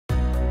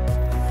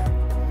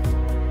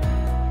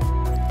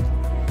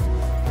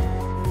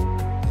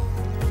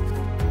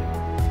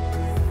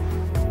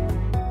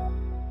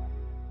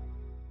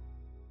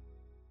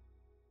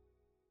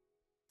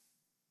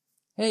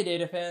Hey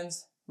data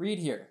fans, Reed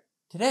here.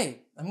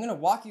 Today, I'm going to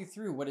walk you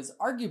through what is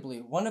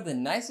arguably one of the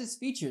nicest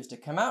features to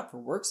come out for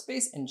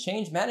workspace and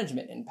change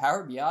management in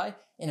Power BI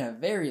in a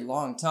very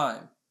long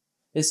time.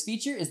 This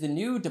feature is the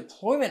new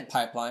deployment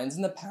pipelines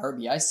in the Power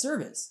BI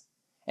service.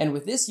 And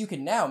with this, you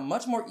can now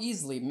much more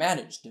easily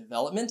manage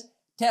development,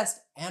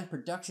 test, and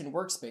production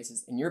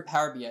workspaces in your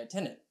Power BI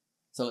tenant.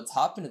 So let's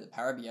hop into the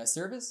Power BI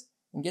service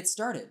and get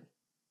started.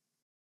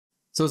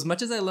 So as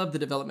much as I love the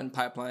development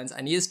pipelines,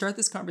 I need to start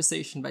this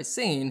conversation by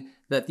saying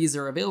that these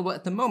are available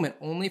at the moment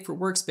only for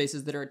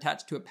workspaces that are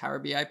attached to a Power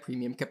BI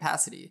premium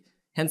capacity,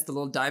 hence the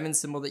little diamond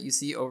symbol that you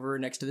see over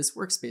next to this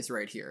workspace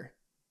right here.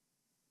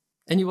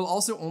 And you will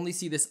also only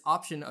see this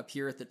option up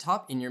here at the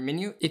top in your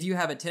menu if you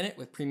have a tenant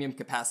with premium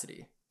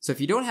capacity. So if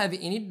you don't have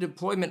any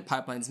deployment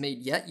pipelines made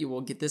yet, you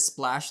will get this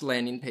splash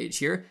landing page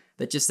here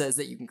that just says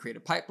that you can create a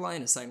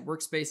pipeline, assign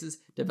workspaces,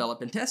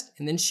 develop and test,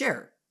 and then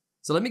share.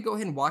 So let me go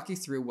ahead and walk you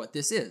through what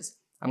this is.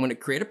 I'm going to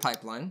create a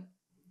pipeline.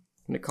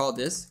 I'm going to call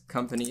this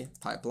company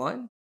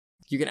pipeline.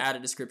 You can add a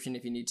description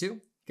if you need to.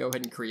 Go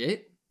ahead and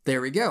create. There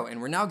we go. And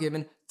we're now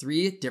given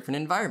 3 different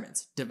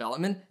environments: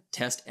 development,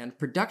 test, and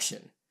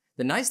production.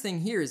 The nice thing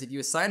here is if you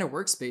assign a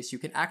workspace, you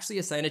can actually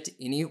assign it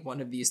to any one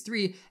of these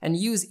 3 and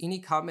use any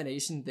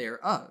combination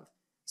thereof.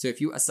 So if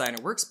you assign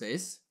a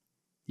workspace,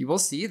 you will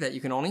see that you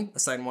can only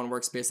assign one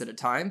workspace at a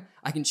time.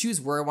 I can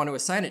choose where I want to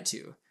assign it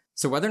to.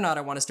 So whether or not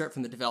I want to start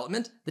from the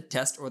development, the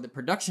test, or the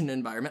production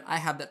environment, I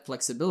have that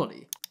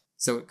flexibility.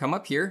 So come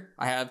up here,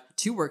 I have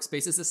 2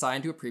 workspaces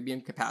assigned to a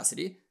premium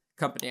capacity,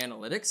 company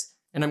analytics,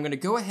 and I'm going to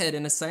go ahead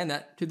and assign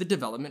that to the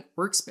development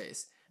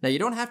workspace. Now you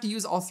don't have to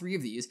use all 3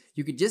 of these.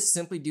 You could just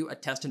simply do a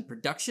test and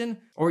production,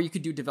 or you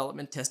could do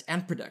development, test,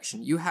 and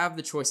production. You have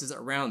the choices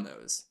around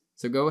those.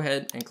 So go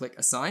ahead and click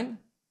assign,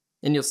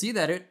 and you'll see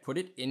that it put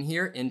it in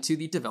here into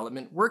the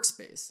development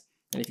workspace.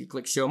 And if you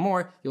click show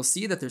more, you'll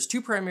see that there's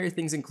 2 primary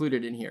things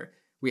included in here.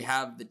 We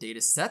have the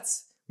data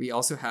sets. We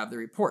also have the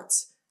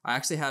reports. I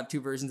actually have 2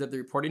 versions of the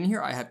report in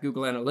here. I have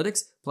Google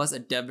Analytics plus a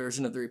dev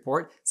version of the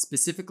report,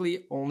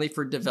 specifically only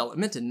for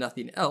development and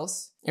nothing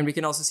else. And we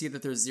can also see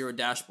that there's 0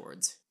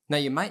 dashboards. Now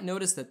you might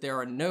notice that there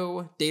are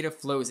no data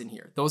flows in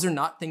here. Those are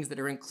not things that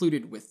are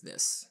included with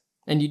this.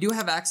 And you do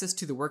have access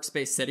to the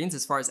workspace settings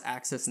as far as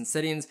access and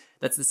settings.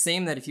 That's the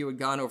same that if you had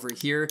gone over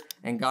here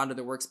and gone to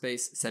the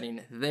workspace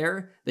setting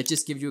there, that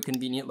just gives you a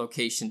convenient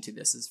location to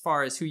this as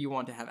far as who you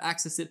want to have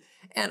access it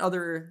and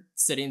other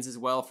settings as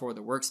well for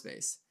the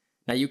workspace.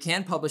 Now you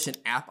can publish an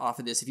app off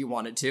of this if you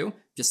wanted to,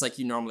 just like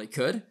you normally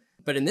could.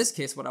 But in this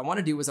case, what I want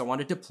to do is I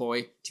want to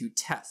deploy to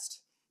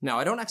test. Now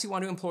I don't actually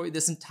want to employ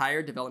this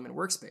entire development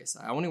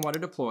workspace. I only want to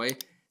deploy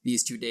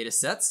these 2 data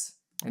sets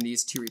and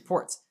these 2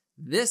 reports.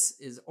 This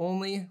is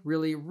only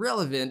really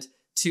relevant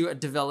to a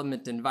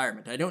development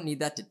environment. I don't need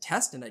that to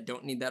test, and I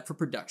don't need that for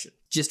production,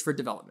 just for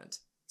development.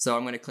 So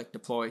I'm going to click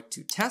deploy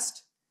to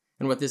test.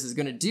 And what this is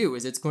going to do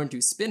is it's going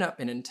to spin up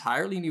an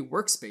entirely new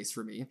workspace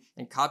for me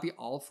and copy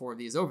all 4 of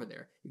these over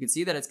there. You can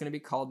see that it's going to be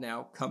called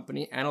now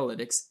Company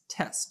Analytics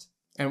Test.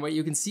 And what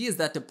you can see is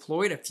that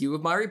deployed a few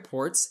of my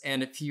reports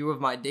and a few of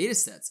my data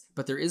sets,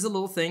 but there is a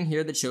little thing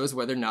here that shows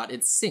whether or not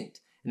it's synced.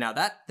 Now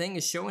that thing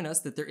is showing us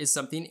that there is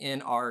something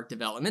in our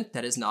development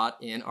that is not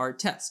in our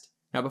test.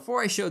 Now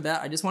before I show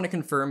that, I just want to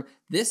confirm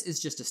this is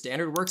just a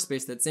standard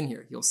workspace that's in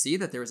here. You'll see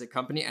that there is a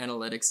company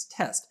analytics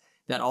test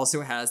that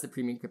also has the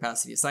premium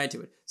capacity assigned to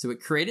it. So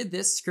it created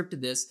this,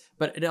 scripted this,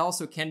 but it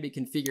also can be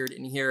configured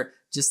in here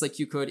just like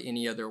you could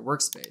any other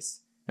workspace.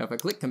 Now if I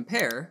click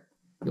compare,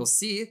 you'll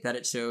see that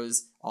it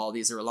shows all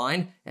these are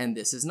aligned and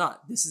this is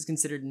not. This is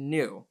considered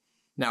new.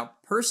 Now,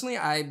 personally,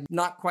 I'm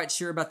not quite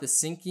sure about the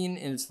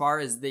syncing as far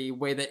as the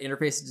way that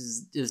interface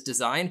is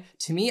designed.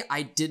 To me,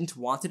 I didn't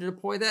want to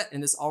deploy that,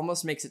 and this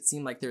almost makes it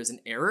seem like there's an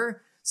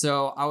error.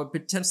 So I would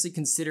potentially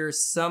consider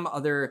some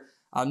other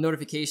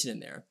notification in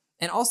there.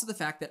 And also the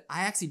fact that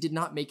I actually did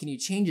not make any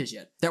changes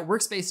yet. That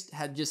workspace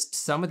had just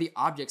some of the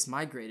objects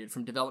migrated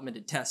from development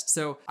to test.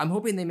 So I'm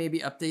hoping they maybe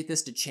update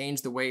this to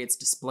change the way it's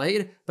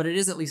displayed, but it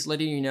is at least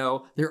letting you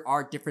know there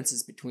are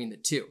differences between the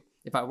 2.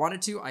 If I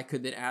wanted to, I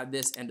could then add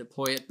this and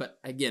deploy it, but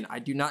again, I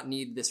do not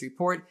need this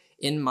report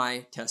in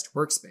my test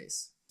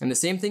workspace. And the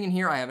same thing in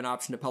here, I have an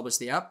option to publish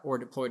the app or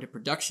deploy to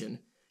production.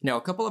 Now,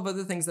 a couple of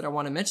other things that I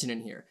want to mention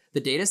in here.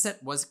 The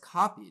dataset was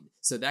copied,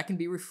 so that can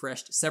be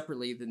refreshed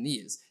separately than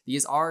these.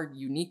 These are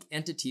unique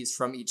entities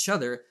from each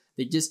other.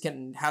 They just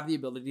can have the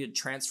ability to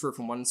transfer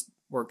from one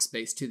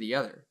workspace to the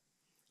other.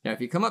 Now,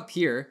 if you come up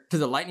here to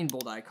the lightning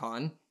bolt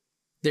icon,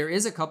 there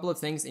is a couple of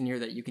things in here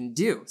that you can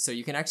do. So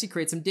you can actually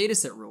create some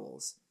dataset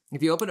rules.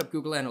 If you open up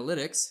Google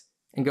Analytics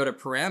and go to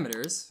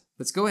parameters,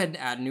 let's go ahead and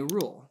add a new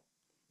rule.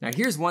 Now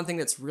here's one thing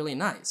that's really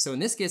nice. So in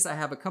this case, I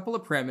have a couple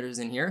of parameters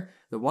in here.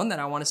 The one that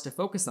I want us to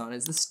focus on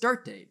is the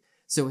start date.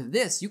 So with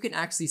this, you can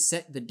actually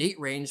set the date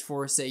range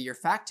for, say, your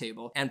fact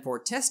table. And for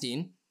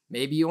testing,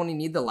 maybe you only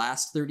need the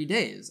last 30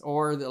 days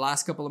or the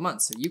last couple of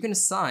months. So you can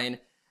assign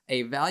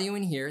a value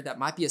in here that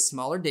might be a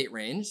smaller date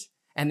range,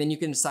 and then you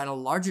can assign a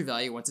larger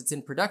value once it's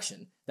in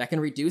production. That can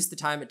reduce the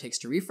time it takes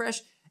to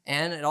refresh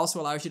And it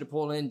also allows you to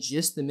pull in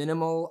just the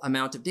minimal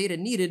amount of data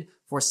needed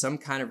for some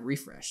kind of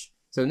refresh.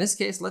 So in this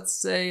case, let's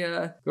say,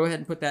 go ahead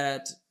and put that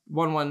at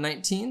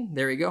 1119.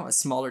 There we go, a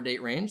smaller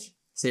date range.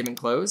 Save and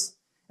close.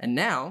 And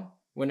now,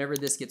 whenever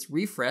this gets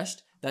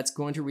refreshed, that's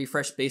going to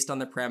refresh based on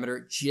the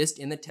parameter just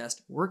in the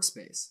test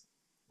workspace.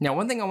 Now,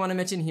 one thing I want to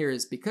mention here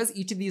is because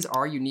each of these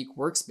are unique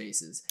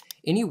workspaces,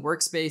 any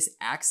workspace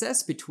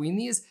access between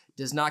these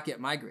does not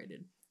get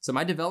migrated. So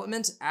my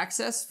development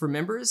access for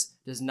members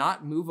does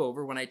not move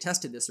over when I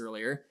tested this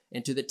earlier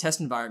into the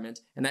test environment,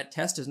 and that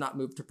test does not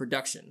move to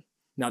production.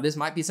 Now, this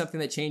might be something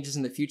that changes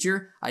in the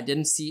future. I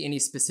didn't see any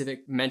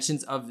specific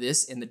mentions of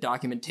this in the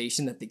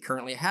documentation that they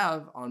currently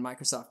have on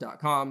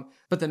Microsoft.com,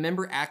 but the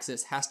member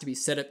access has to be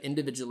set up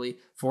individually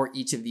for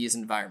each of these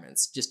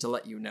environments, just to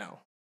let you know.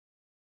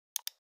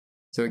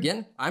 So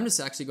again, I'm just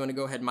actually going to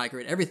go ahead and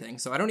migrate everything,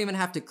 so I don't even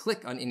have to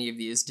click on any of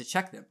these to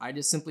check them. I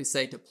just simply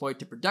say deploy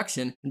to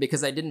production, and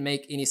because I didn't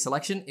make any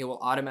selection, it will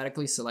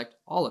automatically select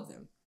all of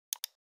them.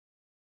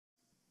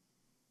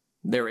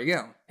 There we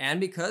go. And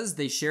because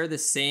they share the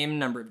same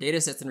number of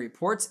datasets and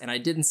reports, and I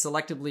didn't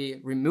selectively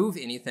remove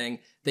anything,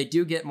 they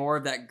do get more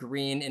of that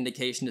green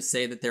indication to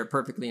say that they're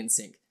perfectly in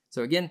sync.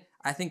 So again,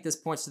 I think this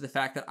points to the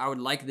fact that I would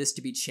like this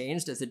to be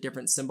changed as a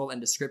different symbol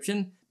and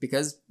description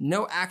because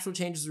no actual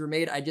changes were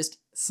made. I just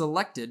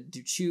selected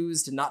to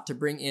choose not to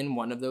bring in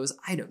one of those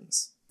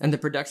items. And the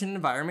production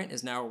environment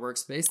is now a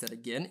workspace that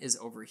again is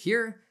over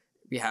here.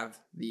 We have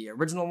the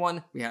original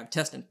one, we have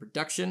test and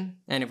production,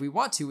 and if we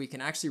want to, we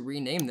can actually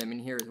rename them in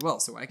here as well.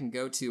 So I can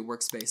go to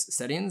workspace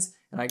settings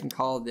and I can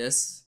call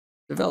this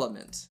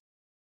development.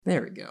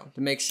 There we go,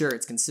 to make sure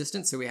it's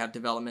consistent. So we have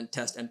development,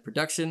 test, and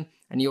production,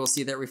 and you will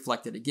see that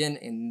reflected again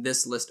in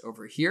this list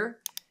over here.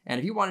 And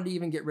if you wanted to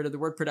even get rid of the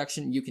word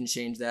production, you can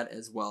change that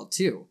as well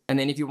too. And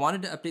then if you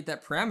wanted to update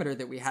that parameter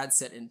that we had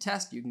set in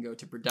test, you can go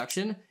to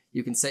production.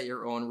 You can set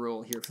your own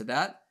rule here for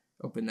that.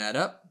 Open that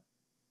up,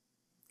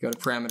 go to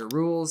parameter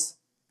rules,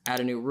 add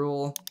a new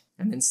rule,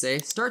 and then say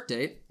start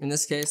date. In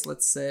this case,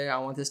 let's say I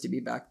want this to be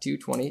back to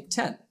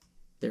 2010.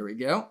 There we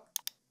go.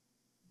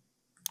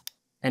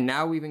 And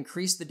now we've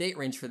increased the date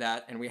range for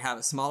that, and we have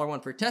a smaller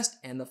one for test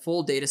and the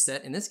full data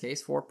set, in this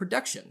case, for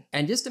production.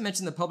 And just to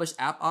mention the publish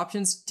app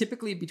options,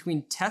 typically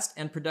between test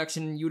and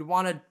production, you would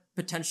want to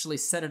potentially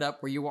set it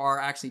up where you are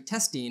actually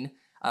testing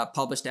a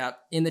published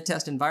app in the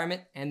test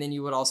environment, and then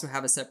you would also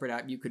have a separate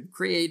app you could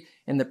create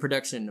in the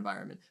production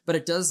environment. But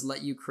it does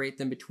let you create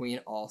them between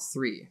all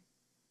three.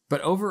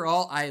 But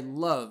overall, I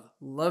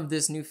love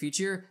this new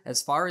feature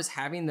as far as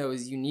having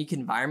those unique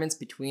environments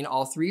between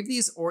all three of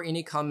these or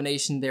any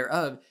combination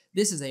thereof.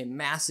 This is a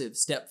massive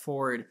step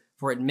forward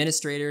for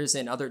administrators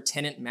and other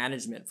tenant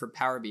management for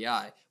Power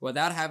BI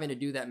without having to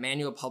do that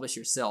manual publish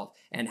yourself.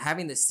 And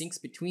having the syncs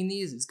between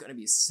these is going to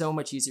be so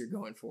much easier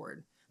going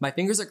forward. My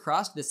fingers are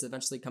crossed this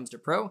eventually comes to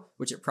Pro,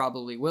 which it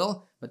probably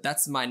will, but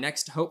that's my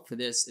next hope for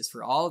this is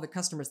for all of the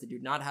customers that do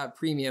not have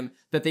Premium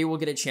that they will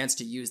get a chance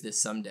to use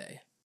this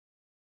someday.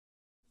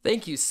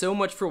 Thank you so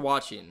much for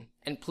watching,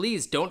 and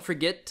please don't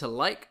forget to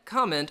like,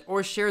 comment,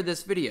 or share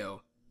this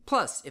video.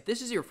 Plus, if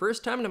this is your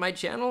first time to my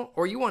channel,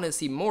 or you want to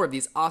see more of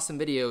these awesome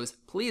videos,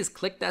 please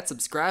click that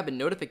subscribe and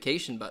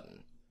notification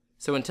button.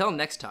 So until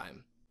next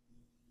time.